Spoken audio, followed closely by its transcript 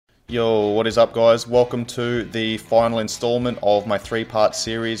Yo, what is up, guys? Welcome to the final installment of my three-part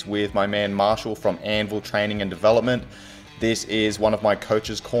series with my man Marshall from Anvil Training and Development. This is one of my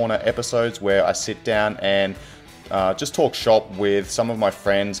Coach's Corner episodes where I sit down and just talk shop with some of my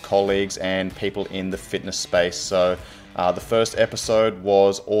friends, colleagues, and people in the fitness space. So the first episode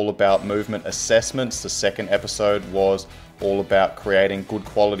was all about movement assessments. The second episode was all about creating good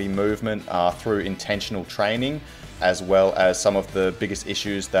quality movement through intentional training, as well as some of the biggest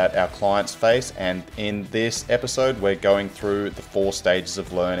issues that our clients face. And in this episode, we're going through the 4 stages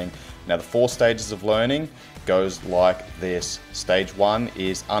of learning. Now, the 4 stages of learning goes like this. Stage 1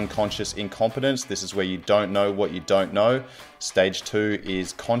 is unconscious incompetence. This is where you don't know what you don't know. Stage 2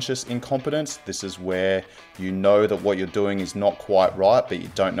 is conscious incompetence. This is where you know that what you're doing is not quite right, but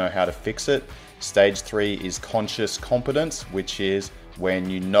you don't know how to fix it. Stage 3 is conscious competence, which is when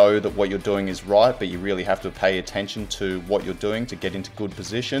you know that what you're doing is right, but you really have to pay attention to what you're doing to get into good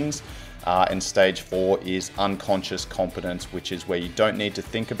positions. And stage 4 is unconscious competence, which is where you don't need to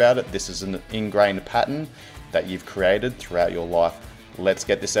think about it. This is an ingrained pattern that you've created throughout your life. Let's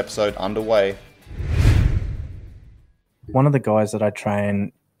get this episode underway. One of the guys that I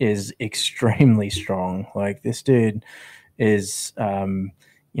train is extremely strong. Like, this dude is,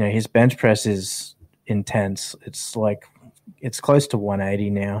 his bench press is intense. It's close to 180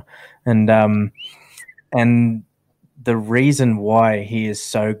 now. And the reason why he is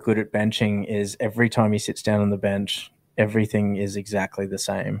so good at benching is every time he sits down on the bench, everything is exactly the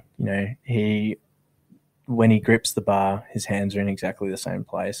same. When he grips the bar, his hands are in exactly the same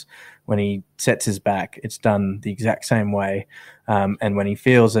place. When he sets his back, it's done the exact same way. And when he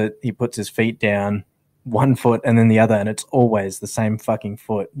feels it, he puts his feet down, one foot and then the other, and it's always the same fucking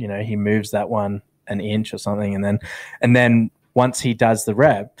foot. He moves that one an inch or something, and then once he does the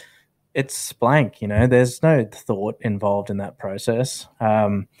rep, it's blank. There's no thought involved in that process.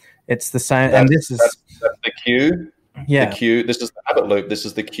 It's the same. That's the cue. Yeah, the cue. This is the habit loop. This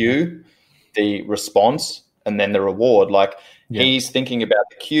is the cue, the response, and then the reward. He's thinking about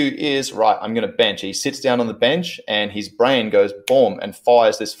the cue is right. I'm going to bench. He sits down on the bench, and his brain goes boom and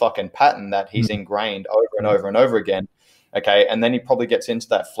fires this fucking pattern that he's ingrained over and over and over again. Okay, and then he probably gets into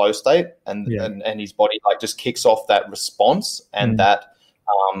that flow state, and his body just kicks off that response and that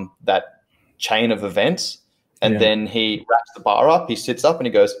chain of events, and then he wraps the bar up. He sits up and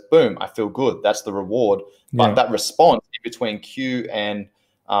he goes, "Boom! I feel good." That's the reward. But that response in between cue and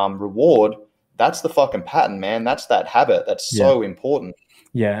reward, that's the fucking pattern, man. That's that habit. That's so important.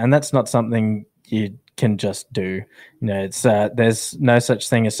 Yeah, and that's not something you can just do. It's there's no such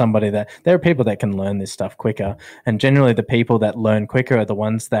thing as somebody that there are people that can learn this stuff quicker, and generally the people that learn quicker are the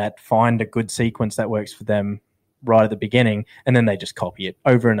ones that find a good sequence that works for them right at the beginning, and then they just copy it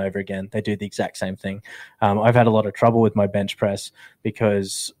over and over again. They do the exact same thing. I've had a lot of trouble with my bench press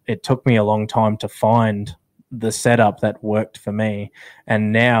because it took me a long time to find the setup that worked for me,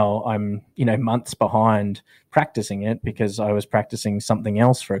 and now I'm months behind practicing it because I was practicing something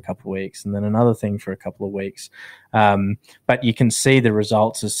else for a couple of weeks and then another thing for a couple of weeks. But you can see the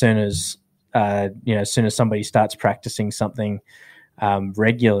results as soon as somebody starts practicing something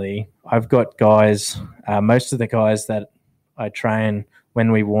regularly. I've got guys, most of the guys that I train,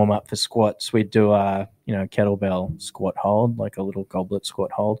 when we warm up for squats, we do a kettlebell squat hold, like a little goblet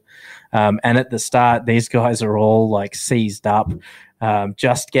squat hold. And at the start, these guys are all seized up.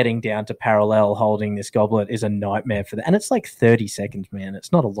 Just getting down to parallel holding this goblet is a nightmare for them. And it's 30 seconds, man.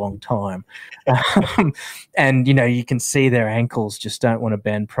 It's not a long time. And, you can see their ankles just don't want to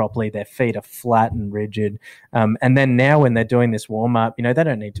bend properly. Their feet are flat and rigid. And then now when they're doing this warm-up, they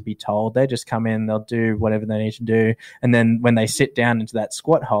don't need to be told. They just come in, they'll do whatever they need to do. And then when they sit down into that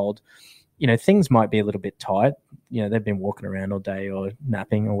squat hold, things might be a little bit tight. They've been walking around all day or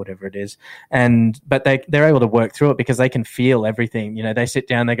napping or whatever it is. But they're able to work through it because they can feel everything. They sit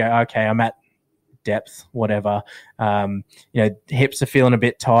down, they go, okay, I'm at depth, whatever. Hips are feeling a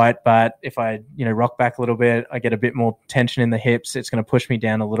bit tight, but if I, rock back a little bit, I get a bit more tension in the hips. It's going to push me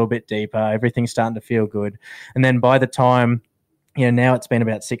down a little bit deeper. Everything's starting to feel good. And then by the time, now it's been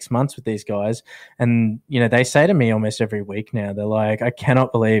about 6 months with these guys, and, they say to me almost every week now, they're like, I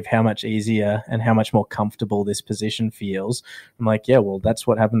cannot believe how much easier and how much more comfortable this position feels. I'm like, yeah, well, that's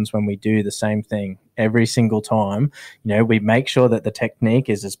what happens when we do the same thing every single time. We make sure that the technique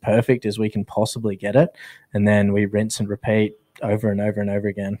is as perfect as we can possibly get it, and then we rinse and repeat over and over and over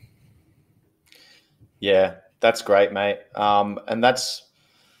again. Yeah, that's great, mate. And that's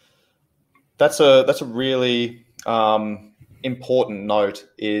a really important note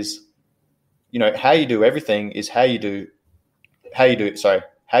is, how you do everything is how you do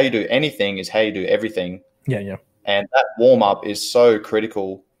anything is how you do everything. Yeah. And that warm up is so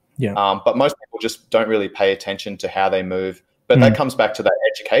critical Yeah. But most people just don't really pay attention to how they move. But that comes back to that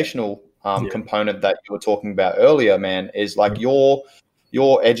educational component that you were talking about earlier, man, is like you're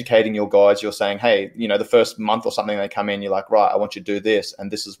educating your guys. You're saying, hey, the first month or something they come in, you're like, right, I want you to do this,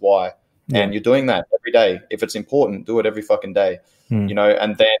 and this is why. And you're doing that every day. If it's important, do it every fucking day,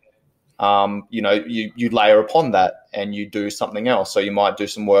 and then, you layer upon that and you do something else. So you might do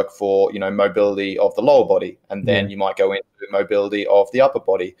some work for, mobility of the lower body, and then you might go into mobility of the upper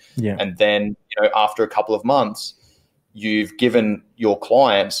body. And then, after a couple of months, you've given your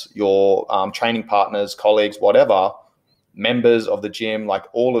clients, your training partners, colleagues, whatever, members of the gym, like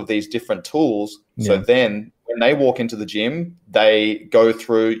all of these different tools. So then when they walk into the gym, they go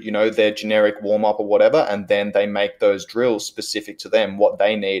through, their generic warm up or whatever, and then they make those drills specific to them, what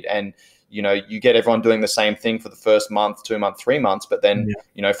they need. And, you get everyone doing the same thing for the first month, 2 months, 3 months, but then,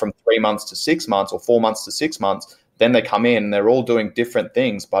 from 3 months to 6 months or 4 months to 6 months, then they come in and they're all doing different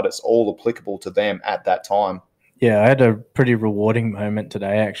things, but it's all applicable to them at that time. Yeah, I had a pretty rewarding moment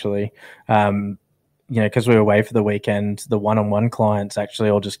today, actually. Because we were away for the weekend, the one-on-one clients actually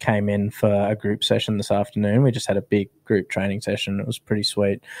all just came in for a group session this afternoon. We just had a big group training session. It was pretty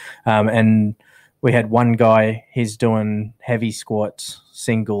sweet. And we had one guy, he's doing heavy squats,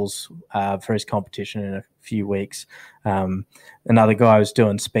 singles for his competition in a few weeks. Another guy was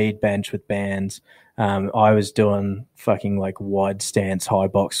doing speed bench with bands. I was doing fucking like wide stance high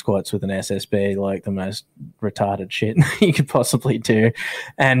box squats with an SSB, like the most retarded shit you could possibly do.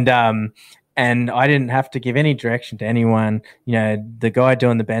 And I didn't have to give any direction to anyone. The guy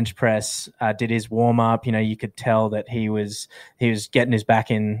doing the bench press did his warm up. You could tell that he was getting his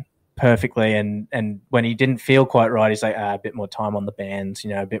back in perfectly. And when he didn't feel quite right, he's like, a bit more time on the bands,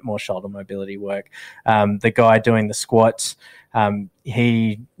 a bit more shoulder mobility work. The guy doing the squats,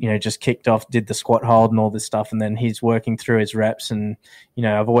 he, just kicked off, did the squat hold and all this stuff. And then he's working through his reps. And,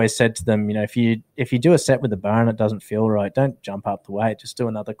 I've always said to them, if you do a set with the bar and it doesn't feel right, don't jump up the weight, just do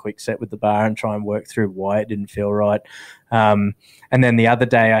another quick set with the bar and try and work through why it didn't feel right. And then the other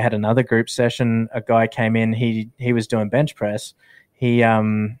day I had another group session. A guy came in, he was doing bench press.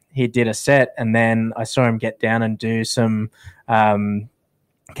 He did a set, and then I saw him get down and do some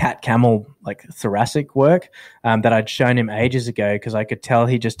cat camel, like thoracic work that I'd shown him ages ago, because I could tell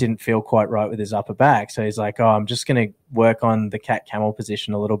he just didn't feel quite right with his upper back. So he's like, I'm just going to work on the cat camel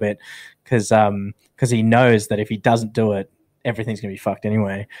position a little bit, because he knows that if he doesn't do it, everything's going to be fucked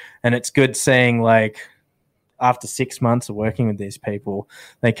anyway. And it's good seeing, like, after 6 months of working with these people,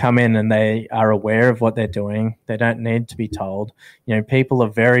 they come in and they are aware of what they're doing. They don't need to be told. People are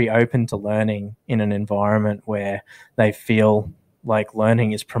very open to learning in an environment where they feel like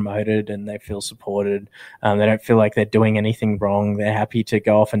learning is promoted and they feel supported. They don't feel like they're doing anything wrong. They're happy to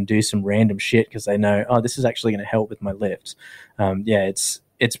go off and do some random shit because they know, this is actually going to help with my lifts.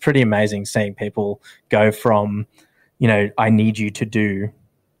 It's pretty amazing seeing people go from, I need you to do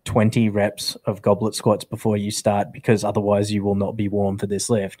 20 reps of goblet squats before you start because otherwise you will not be warm for this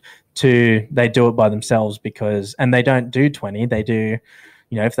lift, to they do it by themselves and they don't do 20. They do,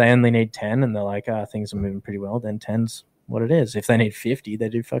 if they only need 10 and they're like, things are moving pretty well, then 10's what it is. If they need 50, they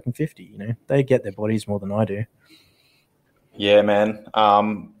do fucking 50. They get their bodies more than I do. Yeah, man.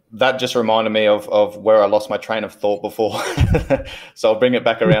 That just reminded me of where I lost my train of thought before. So I'll bring it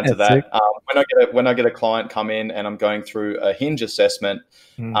back around to that. When I get a client come in and I'm going through a hinge assessment,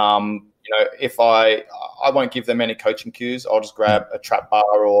 if I won't give them any coaching cues. I'll just grab a trap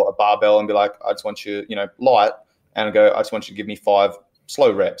bar or a barbell and be like, I just want you, light, and I go, I just want you to give me 5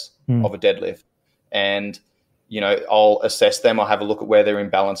 slow reps of a deadlift. And, I'll assess them. I'll have a look at where their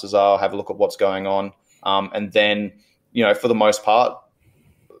imbalances are. I'll have a look at what's going on. And then, for the most part,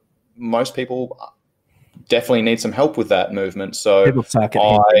 most people definitely need some help with that movement. So people suck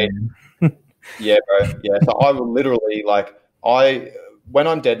at yeah, bro. Yeah. So I will literally, when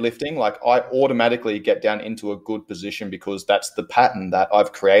I'm deadlifting, I automatically get down into a good position because that's the pattern that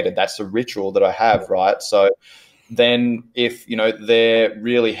I've created. That's the ritual that I have, right? So then if, they're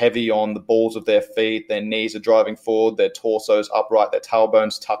really heavy on the balls of their feet, their knees are driving forward, their torso's upright, their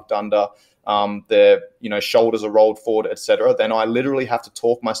tailbone's tucked under, their shoulders are rolled forward, etc., then I literally have to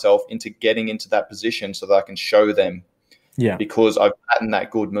talk myself into getting into that position so that I can show them. Yeah, because I've patterned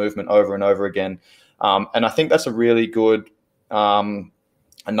that good movement over and over again. And I think that's a really good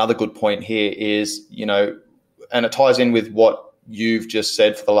another good point here is, and it ties in with what you've just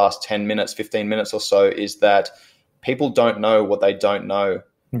said for the last 10 minutes, 15 minutes or so, is that people don't know what they don't know.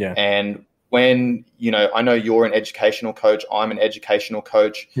 Yeah. And when, I know you're an educational coach, I'm an educational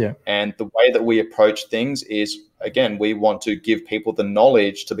coach. Yeah. And the way that we approach things is, again, we want to give people the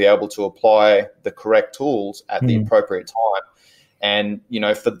knowledge to be able to apply the correct tools at the appropriate time. And,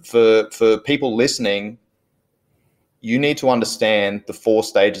 for people listening, you need to understand the 4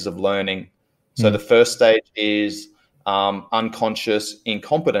 stages of learning. So the first stage is unconscious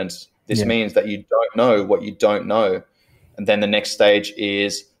incompetence. This means that you don't know what you don't know. And then the next stage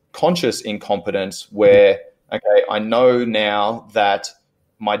is conscious incompetence, where, okay, I know now that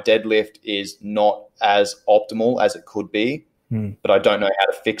my deadlift is not as optimal as it could be, but I don't know how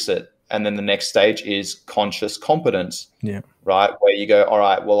to fix it. And then the next stage is conscious competence, right? Where you go, all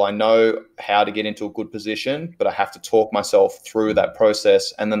right, well, I know how to get into a good position, but I have to talk myself through that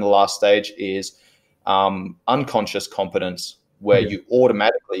process. And then the last stage is unconscious competence, where you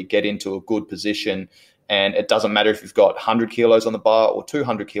automatically get into a good position. And it doesn't matter if you've got 100 kilos on the bar or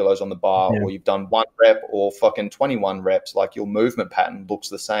 200 kilos on the bar, or you've done 1 rep or fucking 21 reps, like your movement pattern looks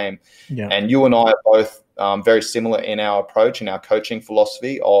the same. And you and I are both very similar in our approach and our coaching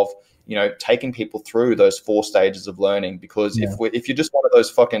philosophy of, taking people through those 4 stages of learning. Because if you're just one of those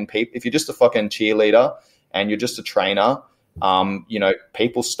fucking people, if you're just a fucking cheerleader and you're just a trainer,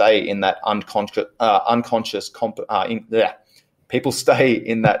 people stay in that people stay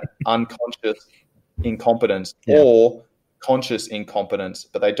in that unconscious incompetence or conscious incompetence,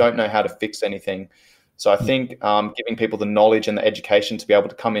 but they don't know how to fix anything. So I think giving people the knowledge and the education to be able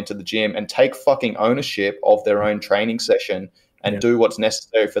to come into the gym and take fucking ownership of their own training session and do what's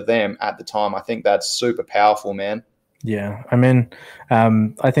necessary for them at the time, I think that's super powerful, man. Yeah, I mean,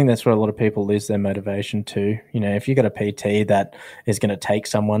 I think that's where a lot of people lose their motivation too. If you got a PT that is going to take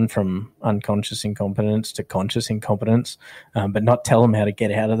someone from unconscious incompetence to conscious incompetence, but not tell them how to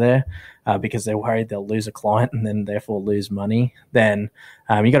get out of there because they're worried they'll lose a client and then therefore lose money, then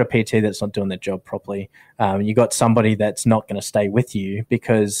you got a PT that's not doing their job properly. You got somebody that's not going to stay with you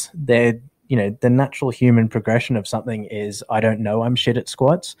because they're the natural human progression of something is, I don't know I'm shit at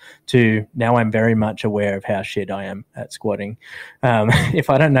squats, to now I'm very much aware of how shit I am at squatting. If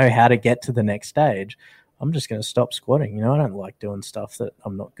I don't know how to get to the next stage, I'm just going to stop squatting. I don't like doing stuff that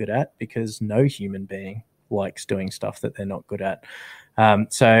I'm not good at, because no human being likes doing stuff that they're not good at.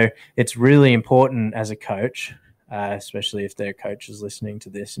 So it's really important as a coach, especially if there are coaches listening to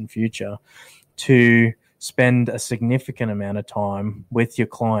this in future, to spend a significant amount of time with your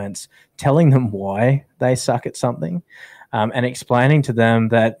clients, telling them why they suck at something, and explaining to them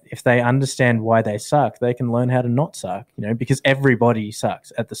that if they understand why they suck, they can learn how to not suck, because everybody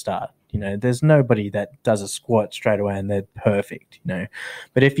sucks at the start. There's nobody that does a squat straight away and they're perfect,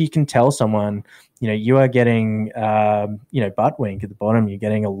 But if you can tell someone, you are getting, butt wink at the bottom, you're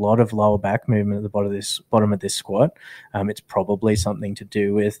getting a lot of lower back movement at the bottom of this squat. It's probably something to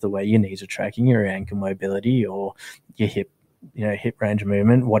do with the way your knees are tracking, your ankle mobility, or your hip range of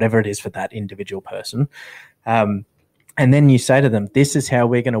movement, whatever it is for that individual person. And then you say to them, this is how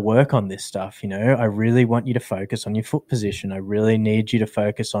we're going to work on this stuff. I really want you to focus on your foot position. I really need you to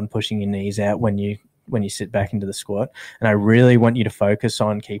focus on pushing your knees out when you sit back into the squat. And I really want you to focus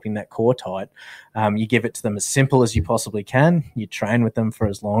on keeping that core tight. You give it to them as simple as you possibly can. You train with them for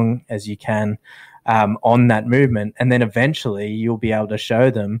as long as you can on that movement. And then eventually you'll be able to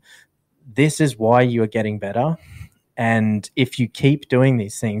show them, this is why you are getting better. And if you keep doing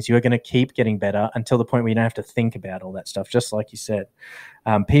these things, you're going to keep getting better until the point where you don't have to think about all that stuff, just like you said.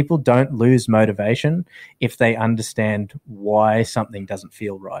 People don't lose motivation if they understand why something doesn't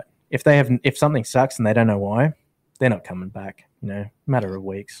feel right. If something sucks and they don't know why, they're not coming back, matter of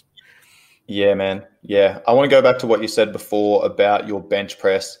weeks. Yeah, man. Yeah. I want to go back to what you said before about your bench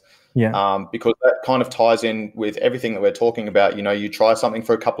press. Yeah. Because that kind of ties in with everything that we're talking about. You try something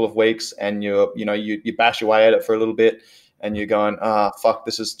for a couple of weeks and you bash away at it for a little bit and you're going, fuck,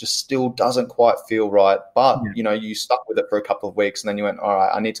 this is just still doesn't quite feel right. But, you stuck with it for a couple of weeks and then you went, all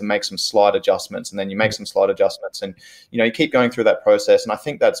right, I need to make some slight adjustments. And then you make some slight adjustments and, you keep going through that process. And I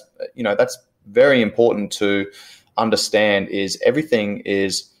think that's very important to understand, is everything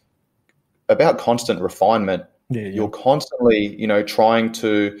is about constant refinement. Yeah. You're constantly, trying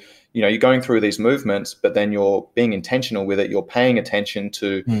to, you're going through these movements, but then you're being intentional with it. You're paying attention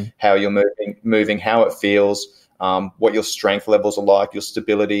to how you're moving, how it feels, what your strength levels are like, your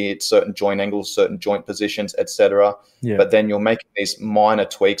stability at certain joint angles, certain joint positions, etc. Yeah. But then you're making these minor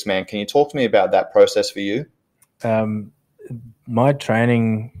tweaks, man. Can you talk to me about that process for you? My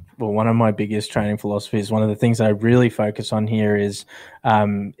training, one of my biggest training philosophies, one of the things I really focus on here is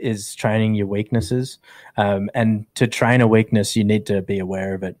training your weaknesses. And to train a weakness, you need to be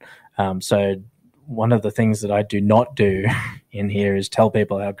aware of it. So one of the things that I do not do in here is tell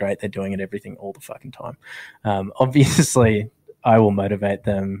people how great they're doing at everything all the fucking time. Obviously, I will motivate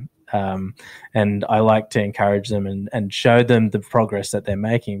them And I like to encourage them and show them the progress that they're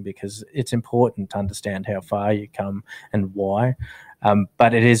making, because it's important to understand how far you come and why.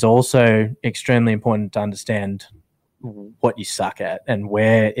 But it is also extremely important to understand what you suck at and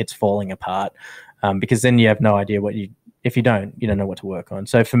where it's falling apart, because then you have no idea if you don't know what to work on.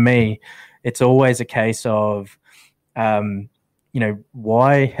 So for me, it's always a case of,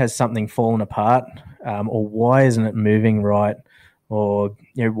 why has something fallen apart, or why isn't it moving right, or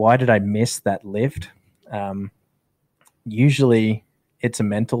why did I miss that lift? Usually it's a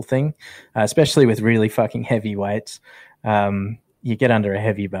mental thing, especially with really fucking heavy weights. You get under a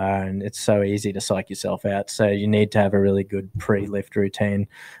heavy bar and it's so easy to psych yourself out. So you need to have a really good pre-lift routine.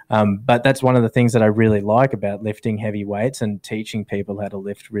 But that's one of the things that I really like about lifting heavy weights and teaching people how to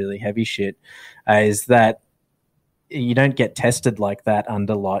lift really heavy shit, is that you don't get tested like that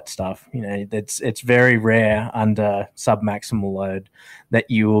under light stuff. It's very rare under submaximal load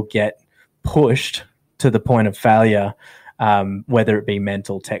that you will get pushed to the point of failure, whether it be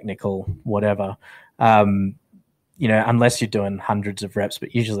mental, technical, whatever. Unless you're doing hundreds of reps,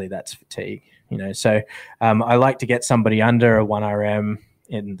 but usually that's fatigue. So I like to get somebody under a 1RM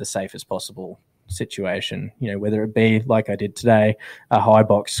in the safest possible situation. Whether it be like I did today, a high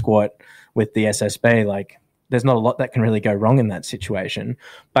box squat with the SSB, like, there's not a lot that can really go wrong in that situation.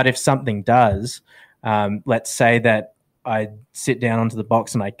 But if something does, let's say that I sit down onto the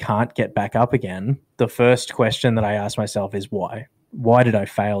box and I can't get back up again, the first question that I ask myself is why? Why did I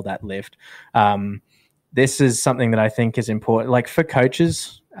fail that lift? This is something that I think is important. Like for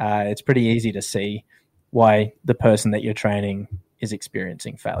coaches, it's pretty easy to see why the person that you're training is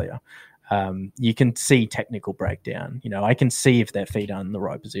experiencing failure. You can see technical breakdown. I can see if their feet aren't in the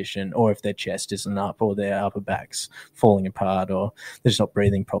right position, or if their chest isn't up, or their upper back's falling apart, or they're just not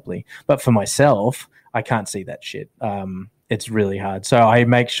breathing properly. But for myself, I can't see that shit. It's really hard. So I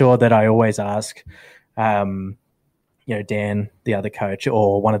make sure that I always ask, Dan, the other coach,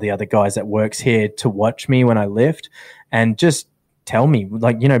 or one of the other guys that works here, to watch me when I lift and just tell me,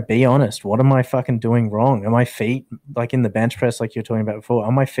 be honest. What am I fucking doing wrong? Are my feet, like in the bench press, like you're talking about before,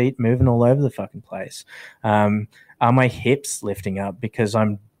 are my feet moving all over the fucking place? Are my hips lifting up because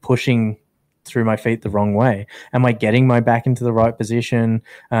I'm pushing through my feet the wrong way? Am I getting my back into the right position?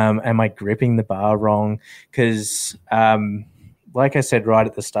 Am I gripping the bar wrong? Because, like I said right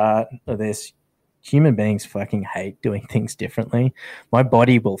at the start of this, human beings fucking hate doing things differently. My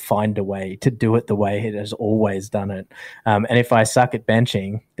body will find a way to do it the way it has always done it. And if I suck at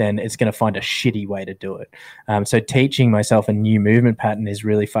benching, then it's going to find a shitty way to do it. So teaching myself a new movement pattern is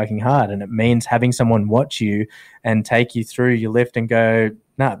really fucking hard. And it means having someone watch you and take you through your lift and go,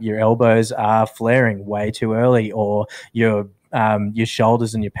 nah, your elbows are flaring way too early, or your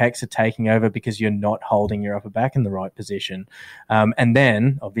shoulders and your pecs are taking over because you're not holding your upper back in the right position. And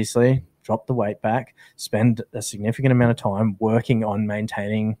then, obviously, drop the weight back, spend a significant amount of time working on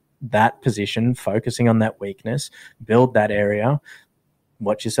maintaining that position, focusing on that weakness, build that area,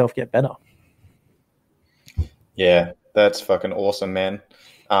 watch yourself get better. Yeah, that's fucking awesome, man.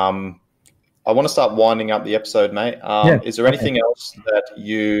 I want to start winding up the episode, mate. Is there anything else that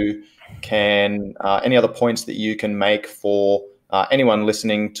you can, any other points that you can make for anyone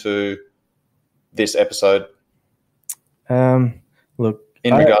listening to this episode? Look,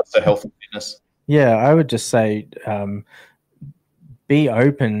 in regards to health and fitness? Yeah, I would just say be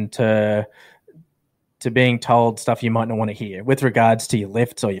open to being told stuff you might not want to hear with regards to your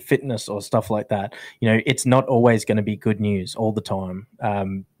lifts or your fitness or stuff like that. It's not always going to be good news all the time.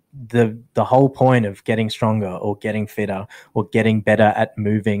 The whole point of getting stronger or getting fitter or getting better at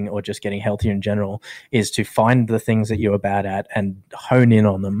moving or just getting healthier in general is to find the things that you're bad at and hone in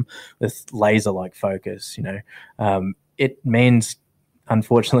on them with laser-like focus. It means,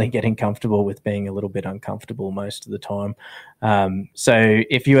 unfortunately, getting comfortable with being a little bit uncomfortable most of the time. So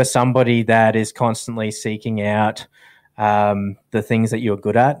if you are somebody that is constantly seeking out the things that you're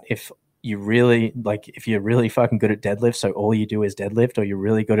good at, if you're really fucking good at deadlift, so all you do is deadlift, or you're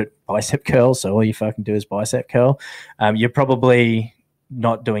really good at bicep curl, so all you fucking do is bicep curl, you're probably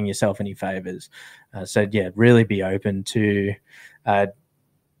not doing yourself any favors. So yeah, really be open to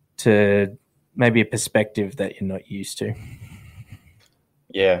maybe a perspective that you're not used to.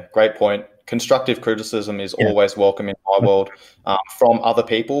 Yeah, great point. Constructive criticism is always welcome in my world from other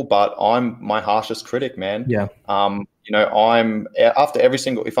people, but I'm my harshest critic, man. Yeah. I'm after every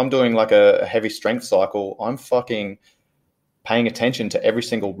single, if I'm doing like a heavy strength cycle, I'm fucking paying attention to every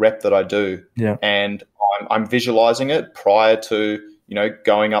single rep that I do. Yeah. And I'm visualizing it prior to,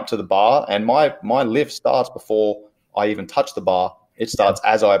 going up to the bar, and my lift starts before I even touch the bar. It starts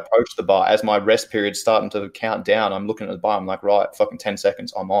as I approach the bar, as my rest period's starting to count down. I'm looking at the bar. I'm like, right, fucking 10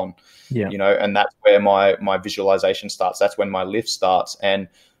 seconds, I'm on. You know, and that's where my visualization starts. That's when my lift starts. And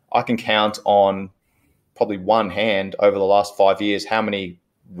I can count on probably one hand over the last 5 years how many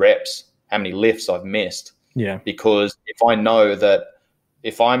reps, how many lifts I've missed. Yeah. Because if I know that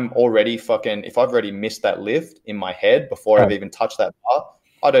if I've already missed that lift in my head before I've even touched that bar,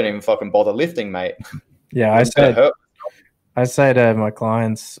 I don't even fucking bother lifting, mate. Yeah, I say to my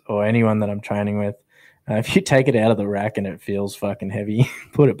clients or anyone that I'm training with, if you take it out of the rack and it feels fucking heavy,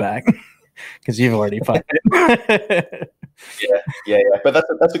 put it back because you've already fucked it. Yeah. But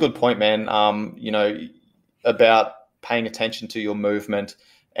that's a good point, man. You know, about paying attention to your movement.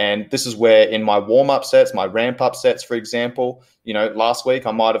 And this is where in my warm-up sets, my ramp-up sets, for example, you know, last week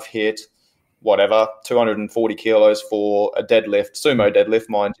I might have hit 240 kilos for a deadlift, sumo deadlift,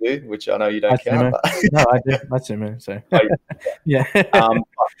 mind you, which I know you don't count. But no, I do. That's sumo. So yeah.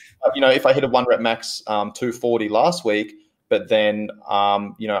 But, you know, if I hit a 1 rep max 240 last week, but then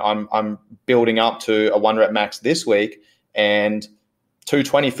you know, I'm building up to a 1 rep max this week, and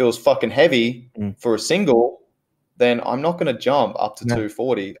 220 feels fucking heavy for a single, then I'm not going to jump up to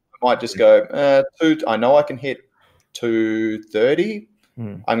 240. I might just go, I know I can hit 230.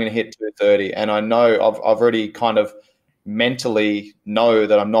 I'm going to hit 230. And I know I've already kind of mentally know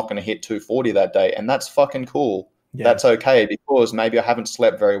that I'm not going to hit 240 that day. And that's fucking cool. Yeah. That's okay, because maybe I haven't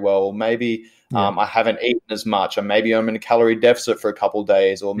slept very well. Maybe I haven't eaten as much, or maybe I'm in a calorie deficit for a couple of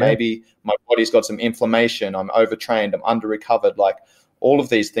days, or maybe my body's got some inflammation. I'm overtrained. I'm under recovered. Like, all of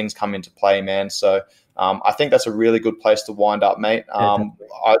these things come into play, man. So I think that's a really good place to wind up, mate.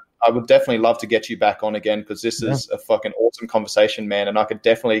 I would definitely love to get you back on again, because this is a fucking awesome conversation, man. And I could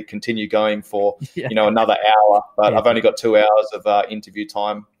definitely continue going for, you know, another hour, but I've only got 2 hours of interview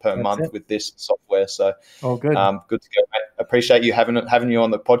time per month with this software. So good. Good to go, mate. Appreciate you having you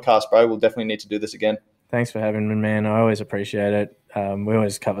on the podcast, bro. We'll definitely need to do this again. Thanks for having me, man. I always appreciate it. We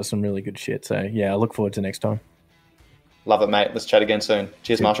always cover some really good shit. So yeah, I look forward to next time. Love it, mate. Let's chat again soon.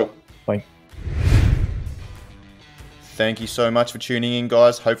 Cheers, Marshall. Bye. Thank you so much for tuning in,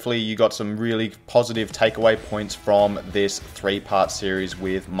 guys. Hopefully you got some really positive takeaway points from this 3-part series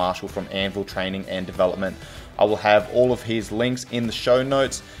with Marshall from Anvil Training and Development. I will have all of his links in the show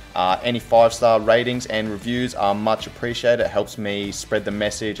notes. Any 5-star ratings and reviews are much appreciated. It helps me spread the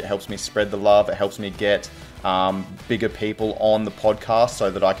message. It helps me spread the love. It helps me get bigger people on the podcast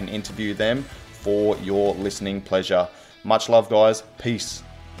so that I can interview them for your listening pleasure. Much love, guys. Peace.